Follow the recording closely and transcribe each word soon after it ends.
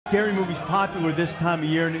scary movies popular this time of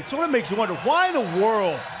year, and it sort of makes you wonder, why in the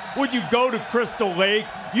world would you go to Crystal Lake?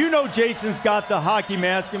 You know Jason's got the hockey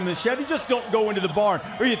mask and the shed. You just don't go into the barn.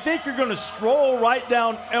 Or you think you're going to stroll right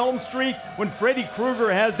down Elm Street when Freddy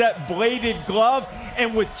Krueger has that bladed glove,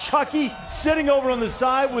 and with Chucky sitting over on the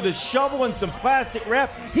side with a shovel and some plastic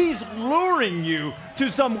wrap, he's luring you to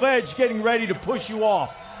some ledge getting ready to push you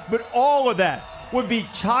off. But all of that would be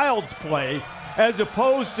child's play as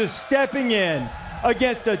opposed to stepping in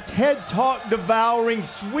against a TED Talk devouring,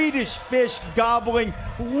 Swedish fish gobbling,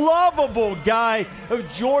 lovable guy of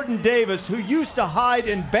Jordan Davis, who used to hide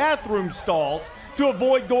in bathroom stalls to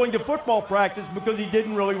avoid going to football practice because he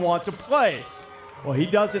didn't really want to play. Well, he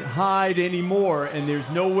doesn't hide anymore, and there's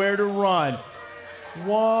nowhere to run.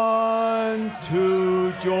 1,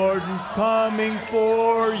 2, Jordan's coming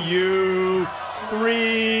for you.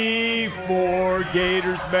 3, 4,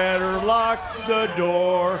 Gators better lock the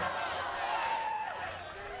door.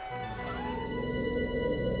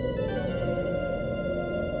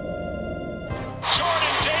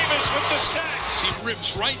 With the sack. He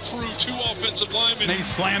rips right through 2 offensive linemen. They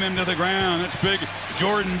slam him to the ground. That's big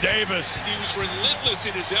Jordan Davis. He was relentless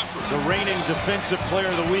in his effort. The reigning defensive player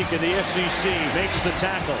of the week in the SEC makes the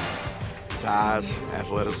tackle. Size,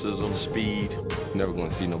 athleticism, speed. Never going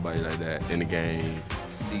to see nobody like that in the game.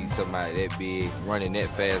 See somebody that big, running that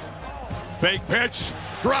fast. Fake pitch,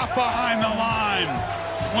 drop behind the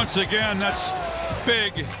line. Once again, that's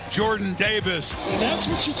big Jordan Davis. And that's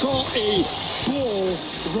what you call a bull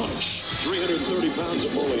rush. 330 pounds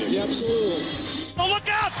of bullying. Yeah, absolutely. Oh, look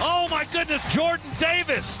out! Oh, my goodness, Jordan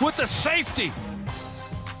Davis with the safety.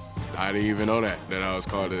 I didn't even know that I was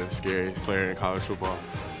called the scariest player in college football.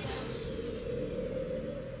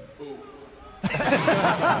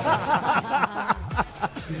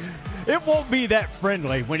 It won't be that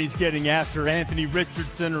friendly when he's getting after Anthony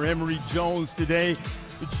Richardson or Emory Jones today.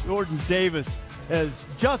 Jordan Davis has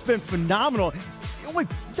just been phenomenal. He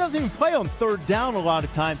doesn't even play on third down a lot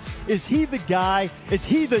of times. Is he the guy? Is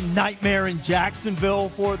he the nightmare in Jacksonville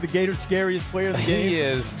for the Gators' scariest player of the game? He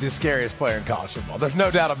is the scariest player in college football. There's no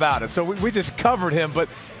doubt about it. So we just covered him. But,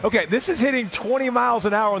 okay, this is hitting 20 miles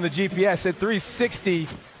an hour on the GPS at 360.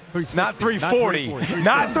 Not 340.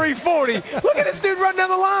 Not 340. Look at this dude running down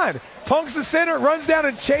the line. Punks the center, runs down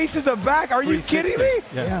and chases him back. Are you kidding me?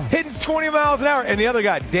 Yeah. Hitting 20 miles an hour. And the other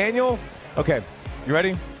guy, Daniel. Okay, you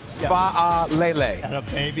ready? Yeah.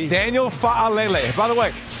 Fa'alele. Baby. Daniel Fa'alele. By the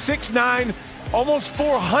way, 6'9", almost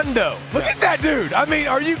 400. Look at that dude. I mean,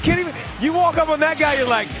 are you kidding me? You walk up on that guy, you're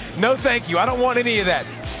like, no thank you. I don't want any of that.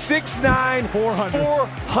 6'9",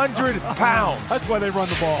 400 pounds. That's why they run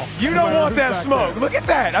the ball. You don't want that smoke. Look at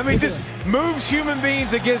that. I mean, just moves human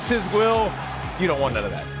beings against his will. You don't want none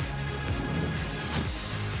of that.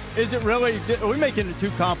 Is it really? Are we making it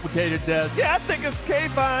too complicated, Des? Yeah, I think it's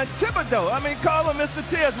Kayvon Thibodeau. I mean, call him Mr.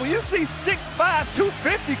 Tibbs. When you see 6'5",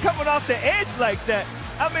 250 coming off the edge like that,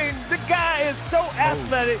 I mean, the guy is so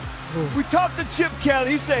athletic. We talked to Chip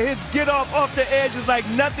Kelly. He said his get off the edge is like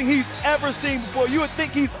nothing he's ever seen before. You would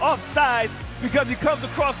think he's offside because he comes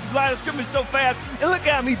across the line of scrimmage so fast. And look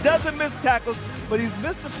at him. He doesn't miss tackles, but he's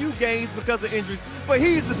missed a few games because of injuries. But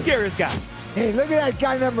he's the scariest guy. Hey, look at that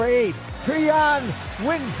guy number 8, Creon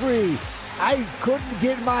Winfrey. I couldn't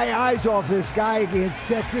get my eyes off this guy against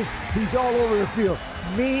Texas. He's all over the field.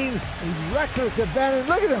 Mean, reckless abandon.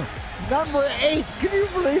 Look at him. Number 8. Can you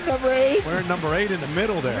believe number 8? We're number 8 in the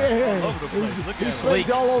middle there. Yeah. All over the place. Look at He him. plays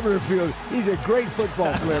all over the field. He's a great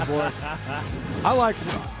football player, boy. I like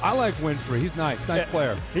Winfrey. He's nice. Nice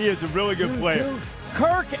player. He is a really good player.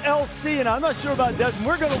 Kirk LC, and I'm not sure about Desmond.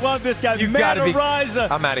 We're going to love this guy. You gotta be. Ariza,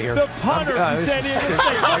 I'm out of here. the punter from San Diego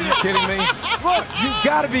State. Are you kidding me? You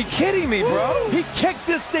got to be kidding me, bro. He kicked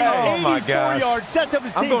this thing 84 yards, sets up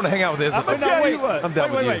his team. I'm going to hang out with I'm Isabel. going to tell you what. I'm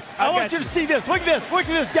done with you. I want you to see this. Look at this. Look at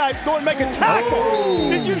this guy go and make a tackle.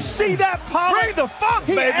 Did you see that, Pollard? Bring the funk,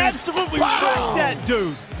 He baby. absolutely wrecked that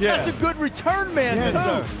dude. Yeah. That's a good return man,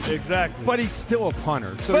 too. Exactly. But he's still a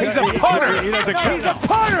punter. So He's a punter. He's a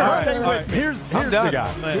punter. All right. Here's the guy.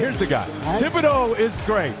 Here's the guy. Right. Thibodeau is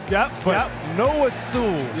great. But Noah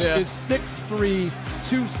Sewell is 6'3",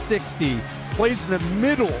 260, plays in the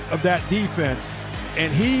middle of that defense,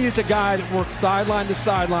 and he is a guy that works sideline to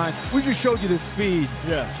sideline. We just showed you the speed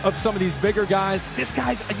of some of these bigger guys. This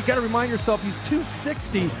guy's, you got to remind yourself, he's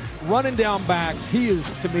 260, running down backs. He is,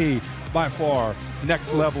 to me, by far,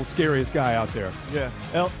 next level scariest guy out there. Yeah.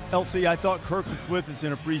 LC, I thought Kirk was with us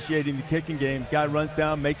in appreciating the kicking game. Guy runs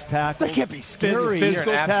down, makes tackles. That can't be scary.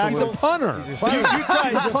 Physical tackles. He's a punter. He's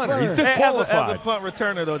a punter. He's disqualified. As a punt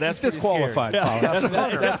returner, though, that's disqualified.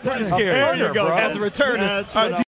 That's pretty scary. There you go. bro. As a returner.